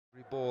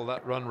ball,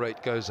 that run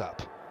rate goes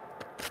up.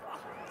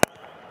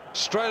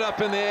 Straight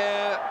up in the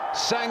air,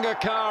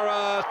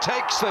 Sangakkara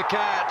takes the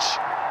catch.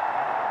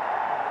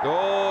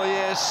 Oh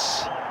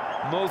yes,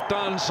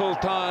 Multan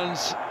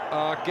Sultans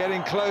are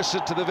getting closer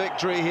to the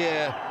victory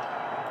here.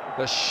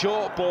 The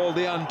short ball,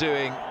 the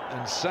undoing,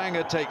 and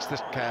Sanga takes the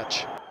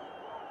catch.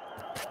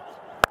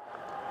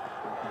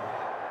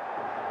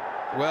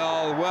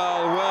 Well,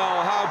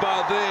 how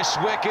about this?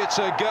 Wickets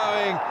are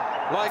going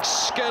like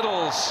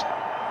skittles.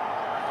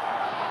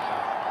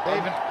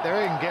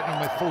 They're even getting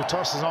them with full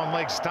tosses on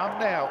leg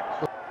stump now.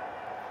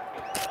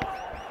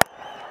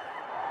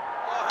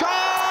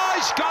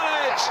 He's got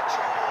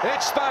it!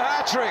 It's the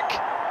hat-trick.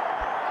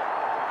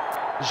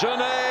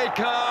 Junaid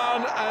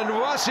Khan and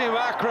Wasim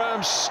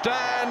Akram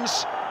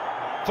stands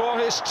for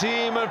his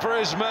team and for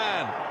his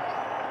man.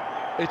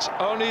 It's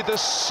only the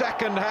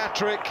second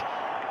hat-trick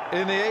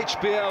in the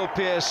HBL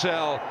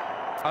PSL,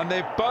 and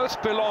they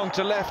both belong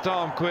to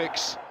left-arm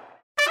quicks.